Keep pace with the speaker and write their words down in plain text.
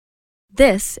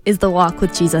This is the Walk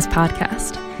with Jesus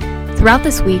podcast. Throughout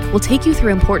this week, we'll take you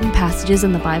through important passages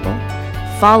in the Bible,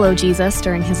 follow Jesus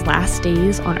during his last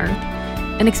days on earth,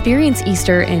 and experience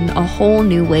Easter in a whole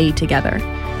new way together.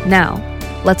 Now,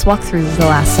 let's walk through the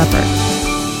Last Supper.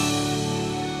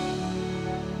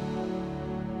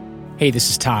 Hey, this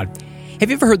is Todd. Have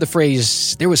you ever heard the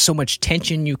phrase, there was so much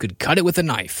tension you could cut it with a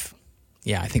knife?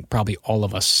 Yeah, I think probably all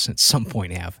of us at some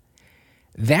point have.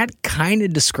 That kind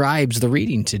of describes the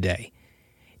reading today.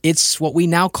 It's what we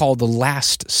now call the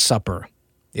Last Supper.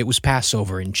 It was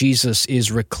Passover, and Jesus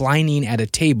is reclining at a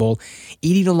table,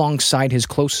 eating alongside his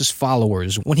closest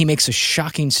followers when he makes a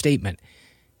shocking statement.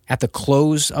 At the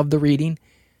close of the reading,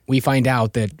 we find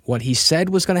out that what he said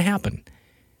was going to happen.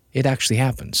 It actually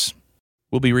happens.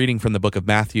 We'll be reading from the book of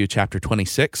Matthew, chapter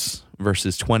 26,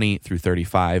 verses 20 through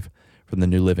 35 from the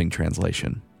New Living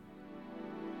Translation.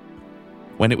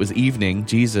 When it was evening,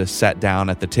 Jesus sat down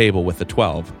at the table with the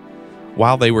 12.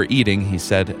 While they were eating, he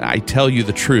said, "I tell you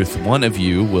the truth, one of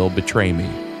you will betray me."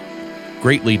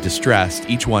 Greatly distressed,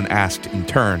 each one asked in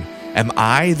turn, "Am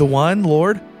I the one,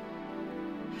 Lord?"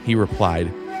 He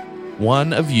replied,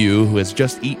 "One of you who has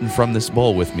just eaten from this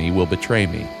bowl with me will betray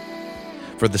me.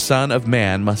 For the Son of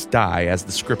Man must die, as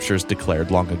the Scriptures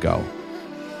declared long ago.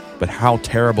 But how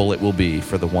terrible it will be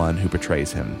for the one who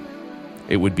betrays him.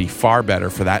 It would be far better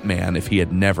for that man if he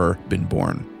had never been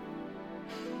born."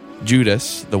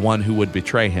 Judas, the one who would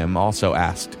betray him, also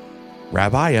asked,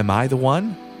 "Rabbi, am I the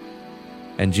one?"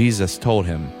 And Jesus told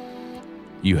him,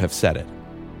 "You have said it."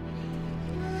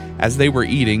 As they were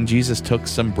eating, Jesus took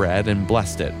some bread and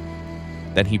blessed it.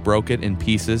 Then he broke it in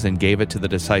pieces and gave it to the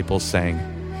disciples, saying,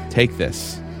 "Take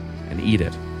this and eat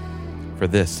it, for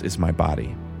this is my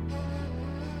body."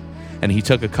 And he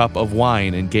took a cup of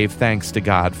wine and gave thanks to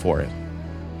God for it.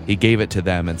 He gave it to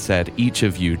them and said, "Each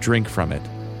of you drink from it,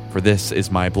 for this is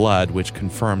my blood, which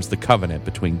confirms the covenant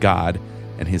between God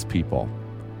and his people.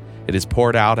 It is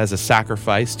poured out as a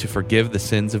sacrifice to forgive the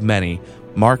sins of many.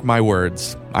 Mark my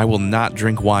words, I will not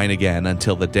drink wine again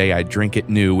until the day I drink it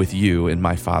new with you in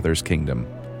my Father's kingdom."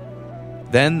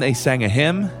 Then they sang a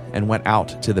hymn and went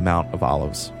out to the Mount of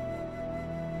Olives.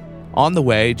 On the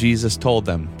way, Jesus told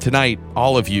them, "Tonight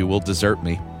all of you will desert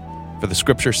me. For the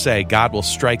Scriptures say, God will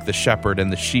strike the shepherd and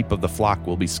the sheep of the flock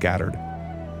will be scattered.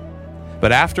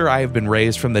 But after I have been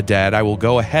raised from the dead, I will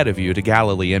go ahead of you to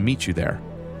Galilee and meet you there."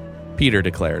 Peter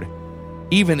declared,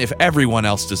 "Even if everyone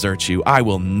else deserts you, I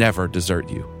will never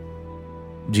desert you."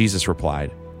 Jesus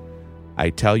replied, "I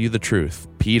tell you the truth,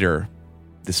 Peter,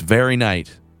 this very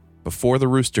night, before the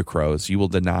rooster crows, you will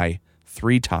deny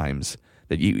 3 times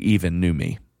that you even knew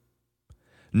me."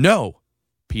 "No,"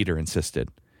 Peter insisted.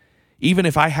 "Even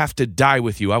if I have to die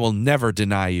with you, I will never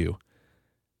deny you."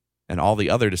 And all the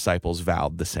other disciples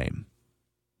vowed the same.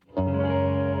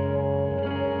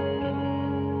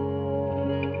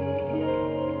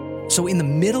 So in the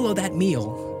middle of that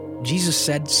meal, Jesus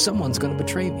said, "Someone's going to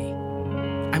betray me."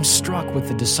 I'm struck with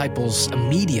the disciples'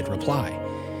 immediate reply.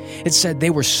 It said they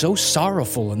were so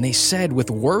sorrowful, and they said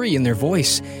with worry in their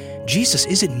voice, "Jesus,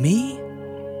 is it me?"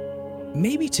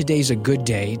 Maybe today's a good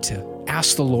day to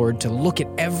ask the Lord to look at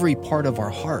every part of our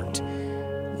heart.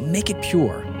 Make it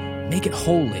pure, make it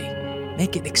holy,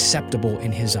 make it acceptable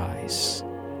in his eyes.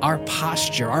 Our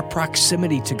posture, our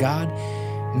proximity to God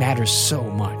matters so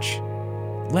much.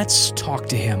 Let's talk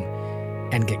to him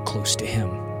and get close to him.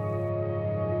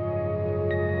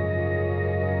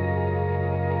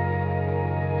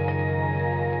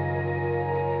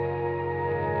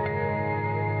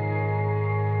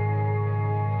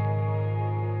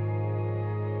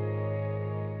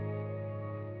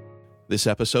 This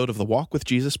episode of the Walk with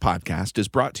Jesus podcast is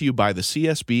brought to you by the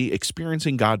CSB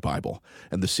Experiencing God Bible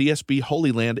and the CSB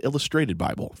Holy Land Illustrated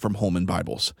Bible from Holman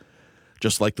Bibles.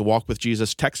 Just like the Walk with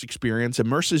Jesus text experience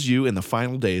immerses you in the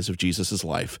final days of Jesus'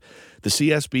 life, the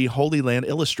CSB Holy Land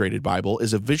Illustrated Bible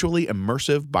is a visually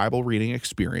immersive Bible reading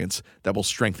experience that will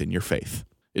strengthen your faith.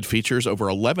 It features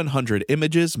over 1,100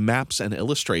 images, maps, and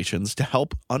illustrations to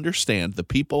help understand the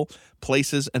people,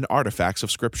 places, and artifacts of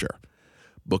Scripture.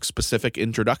 Book-specific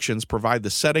introductions provide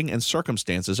the setting and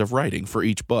circumstances of writing for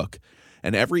each book,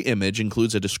 and every image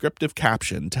includes a descriptive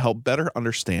caption to help better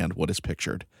understand what is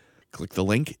pictured. Click the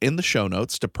link in the show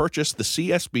notes to purchase the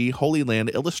CSB Holy Land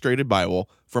Illustrated Bible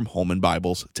from Holman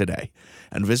Bibles today,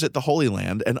 and visit the Holy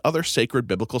Land and other sacred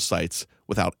biblical sites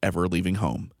without ever leaving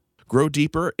home. Grow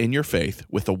deeper in your faith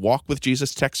with the Walk with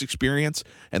Jesus text experience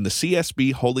and the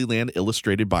CSB Holy Land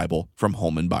Illustrated Bible from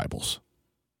Holman Bibles.